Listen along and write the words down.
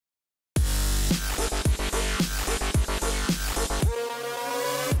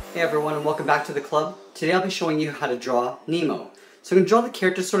Hey everyone, and welcome back to the club. Today I'll be showing you how to draw Nemo. So I'm going to draw the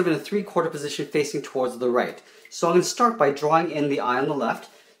character sort of in a 3/4 position facing towards the right. So I'm going to start by drawing in the eye on the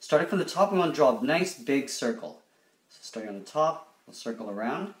left. Starting from the top, we want to draw a nice big circle. So starting on the top, we'll circle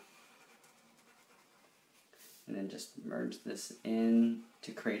around. And then just merge this in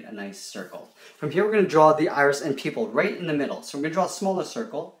to create a nice circle. From here we're going to draw the iris and pupil right in the middle. So we're going to draw a smaller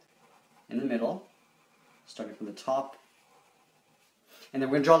circle in the middle, starting from the top. And then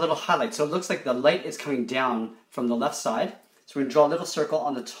we're going to draw a little highlight. So it looks like the light is coming down from the left side. So we're going to draw a little circle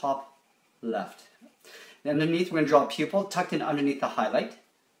on the top left. And underneath we're going to draw a pupil tucked in underneath the highlight.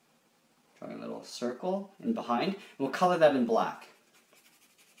 Drawing a little circle in behind. And we'll color that in black.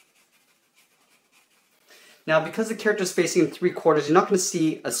 Now because the character is facing in 3/4, you're not going to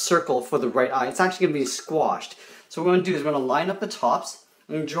see a circle for the right eye. It's actually going to be squashed. So what we're going to do is we're going to line up the tops.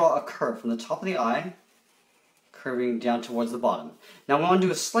 I'm going to draw a curve from the top of the eye, curving down towards the bottom. Now we want to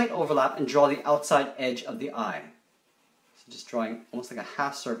do a slight overlap and draw the outside edge of the eye. So just drawing almost like a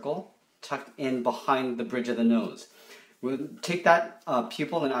half circle tucked in behind the bridge of the nose. We'll take that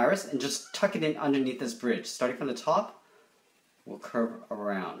pupil and iris and just tuck it in underneath this bridge. Starting from the top, we'll curve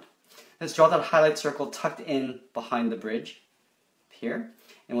around. Let's draw that highlight circle tucked in behind the bridge here,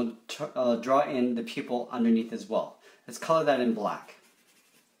 and we'll draw in the pupil underneath as well. Let's color that in black.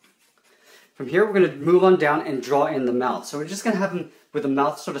 From here we're going to move on down and draw in the mouth. So we're just going to have him with the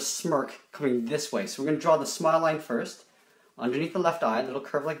mouth sort of smirk coming this way. So we're going to draw the smile line first, underneath the left eye, a little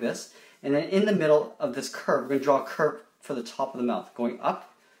curve like this. And then in the middle of this curve, we're going to draw a curve for the top of the mouth, going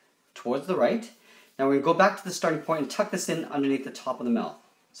up towards the right. Now we're going to go back to the starting point and tuck this in underneath the top of the mouth.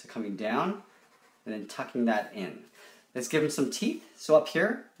 So coming down and then tucking that in. Let's give him some teeth. So up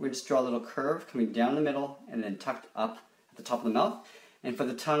here, we just draw a little curve coming down the middle and then tucked up at the top of the mouth. And for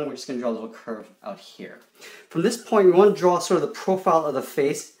the tongue, we're just going to draw a little curve out here. From this point, we want to draw sort of the profile of the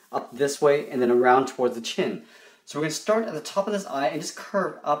face up this way and then around towards the chin. So we're going to start at the top of this eye and just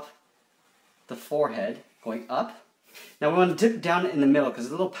curve up the forehead, going up. Now we want to dip down in the middle because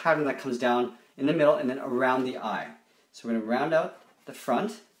there's a little pattern that comes down in the middle and then around the eye. So we're going to round out the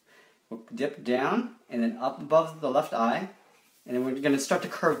front, we'll dip down and then up above the left eye. And then we're going to start to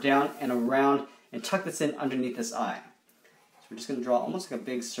curve down and around and tuck this in underneath this eye. We're just going to draw almost like a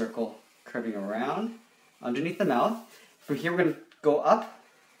big circle curving around underneath the mouth. From here we're going to go up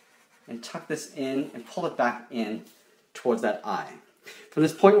and tuck this in and pull it back in towards that eye. From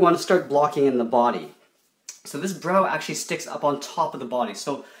this point we want to start blocking in the body. So this brow actually sticks up on top of the body.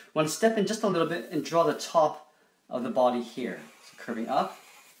 So we want to step in just a little bit and draw the top of the body here. So curving up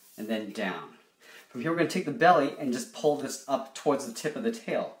and then down. From here we're going to take the belly and just pull this up towards the tip of the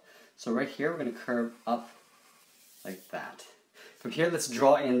tail. So right here we're going to curve up like that. From here, let's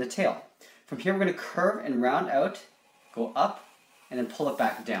draw in the tail. From here, we're going to curve and round out, go up, and then pull it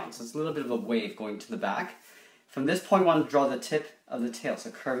back down. So it's a little bit of a wave going to the back. From this point, we want to draw the tip of the tail,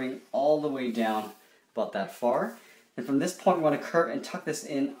 so curving all the way down about that far. And from this point, we want to curve and tuck this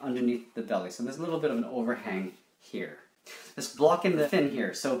in underneath the belly. So there's a little bit of an overhang here. Let's block in the fin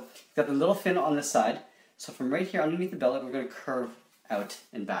here. So you've got the little fin on this side. So from right here underneath the belly, we're going to curve out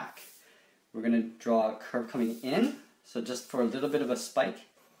and back. We're going to draw a curve coming in. So just for a little bit of a spike,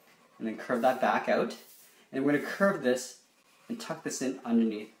 and then curve that back out. And we're going to curve this and tuck this in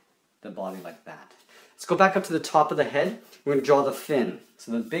underneath the body like that. Let's go back up to the top of the head. We're going to draw the fin.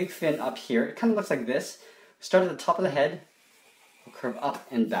 So the big fin up here, it kind of looks like this. Start at the top of the head, we'll curve up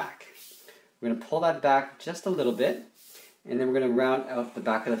and back. We're going to pull that back just a little bit, and then we're going to round out the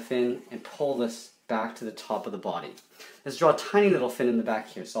back of the fin and pull this back to the top of the body. Let's draw a tiny little fin in the back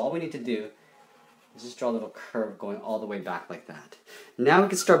here. So all we need to do is just draw a little curve going all the way back like that. Now we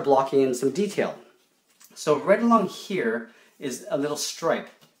can start blocking in some detail. So right along here is a little stripe.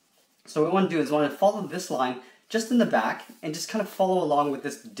 So what we want to do is we want to follow this line just in the back and just kind of follow along with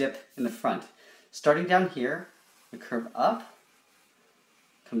this dip in the front. Starting down here, we curve up,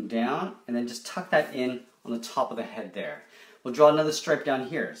 come down, and then just tuck that in on the top of the head there. We'll draw another stripe down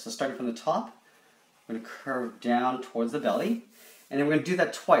here. So starting from the top, we're going to curve down towards the belly. And then we're going to do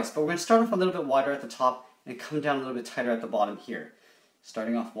that twice, but we're going to start off a little bit wider at the top and come down a little bit tighter at the bottom here.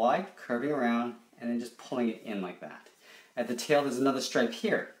 Starting off wide, curving around, and then just pulling it in like that. At the tail, there's another stripe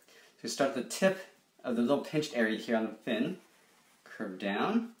here. So we start at the tip of the little pinched area here on the fin, curve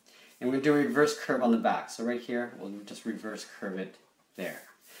down, and we're going to do a reverse curve on the back. So right here, we'll just reverse curve it there.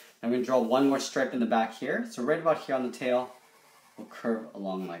 Now I'm going to draw one more stripe in the back here. So right about here on the tail, we'll curve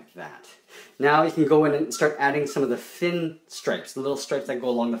along like that. Now you can go in and start adding some of the fin stripes, the little stripes that go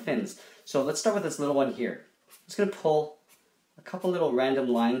along the fins. So let's start with this little one here. I'm just going to pull a couple little random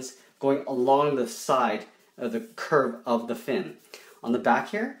lines going along the side of the curve of the fin. On the back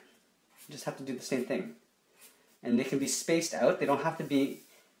here, You just have to do the same thing. And they can be spaced out. They don't have to be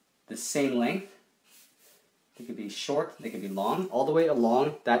the same length. They could be short, they could be long, all the way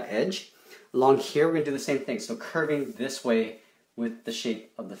along that edge. Along here, we're going to do the same thing. So curving this way with the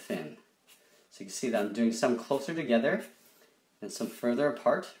shape of the fin. So you can see that I'm doing some closer together and some further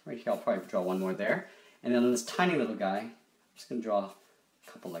apart. Right here, I'll probably draw one more there. And then on this tiny little guy, I'm just going to draw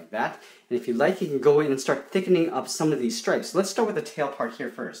a couple like that. And if you like, you can go in and start thickening up some of these stripes. So let's start with the tail part here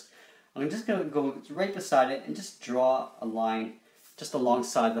first. I'm just going to go right beside it and just draw a line just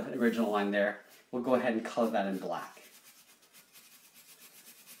alongside the original line there. We'll go ahead and color that in black.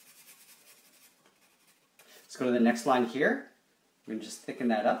 Let's go to the next line here. We're going to just thicken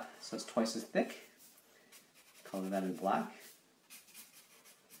that up so it's twice as thick. Color that in black.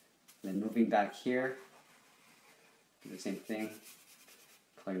 And then moving back here, do the same thing.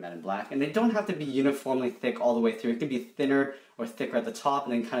 Coloring that in black. And they don't have to be uniformly thick all the way through. It can be thinner or thicker at the top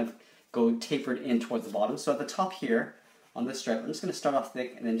and then kind of go tapered in towards the bottom. So at the top here, on this stripe, I'm just going to start off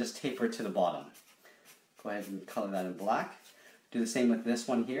thick and then just taper it to the bottom. Go ahead and color that in black. Do the same with this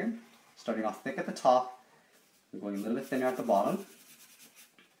one here. Starting off thick at the top and going a little bit thinner at the bottom.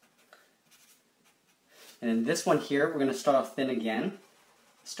 And then this one here, we're going to start off thin again.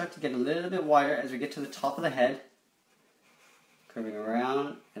 Start to get a little bit wider as we get to the top of the head. Curving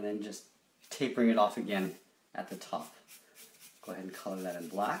around and then just tapering it off again at the top. Go ahead and color that in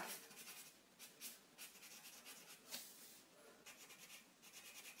black.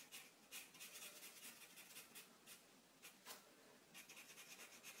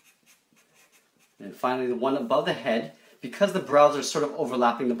 And finally, the one above the head, because the brows are sort of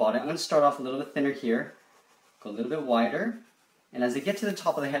overlapping the body, I'm going to start off a little bit thinner here, go a little bit wider, and as I get to the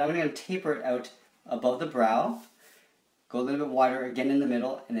top of the head, I'm going to taper it out above the brow, go a little bit wider again in the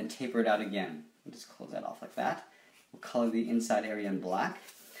middle, and then taper it out again. I'll just close that off like that. We'll color the inside area in black.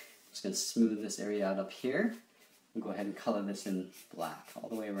 I'm just going to smooth this area out up here, and go ahead and color this in black all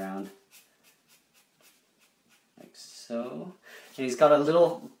the way around, like so. And he's got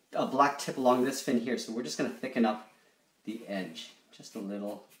a black tip along this fin here, so we're just going to thicken up the edge just a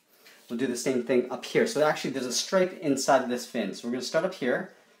little. We'll do the same thing up here. So actually there's a stripe inside this fin. So we're going to start up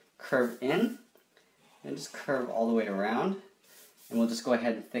here, curve in, and just curve all the way around, and we'll just go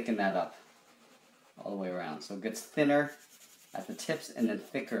ahead and thicken that up all the way around. So it gets thinner at the tips and then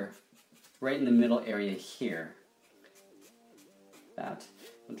thicker right in the middle area here. That.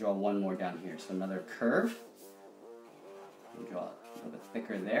 We'll draw one more down here. So another curve. We'll draw a little bit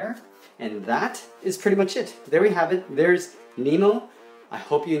thicker there. And that is pretty much it. There we have it. There's Nemo. I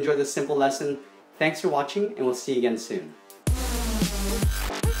hope you enjoyed this simple lesson. Thanks for watching, and we'll see you again soon.